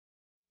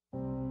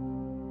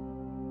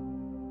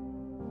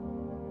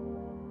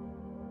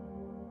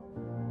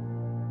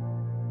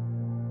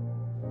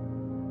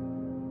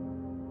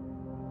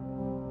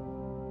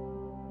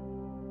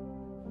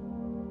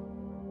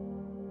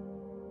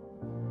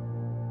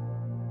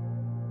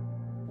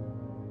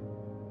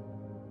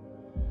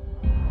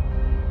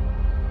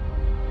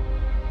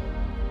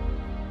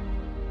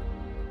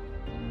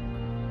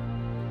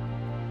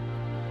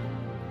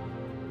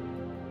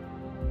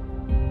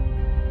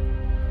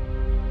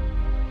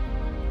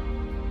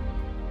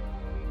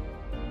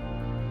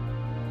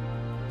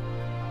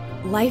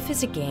Life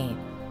is a game.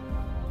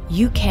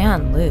 You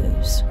can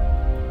lose.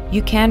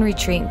 You can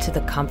retreat into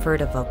the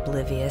comfort of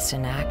oblivious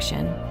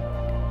inaction.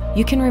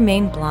 You can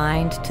remain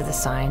blind to the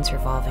signs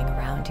revolving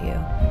around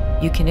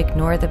you. You can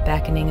ignore the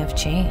beckoning of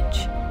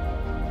change.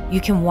 You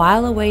can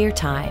while away your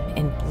time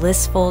in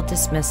blissful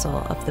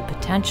dismissal of the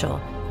potential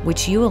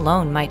which you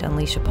alone might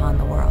unleash upon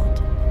the world.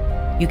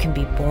 You can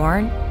be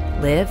born,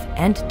 live,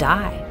 and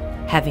die,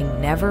 having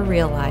never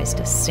realized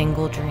a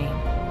single dream.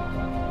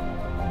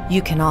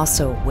 You can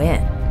also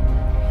win.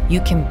 You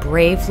can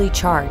bravely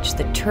charge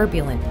the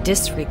turbulent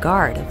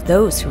disregard of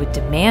those who would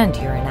demand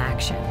your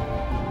inaction.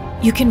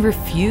 You can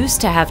refuse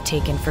to have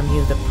taken from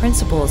you the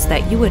principles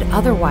that you would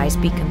otherwise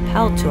be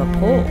compelled to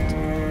uphold.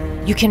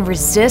 You can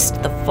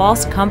resist the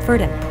false comfort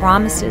and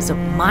promises of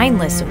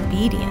mindless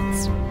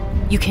obedience.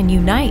 You can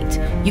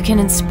unite, you can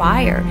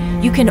inspire,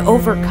 you can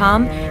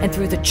overcome, and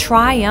through the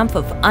triumph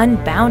of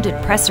unbounded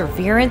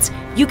perseverance,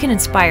 you can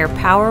inspire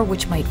power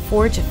which might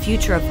forge a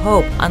future of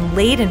hope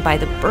unladen by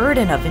the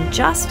burden of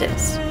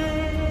injustice.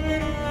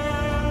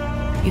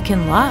 You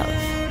can love.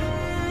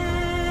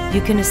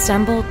 You can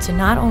assemble to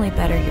not only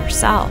better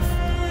yourself,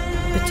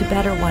 but to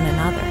better one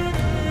another.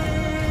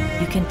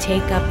 You can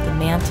take up the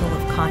mantle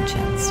of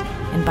conscience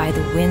and by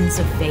the winds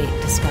of fate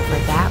discover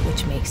that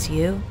which makes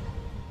you,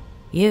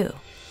 you.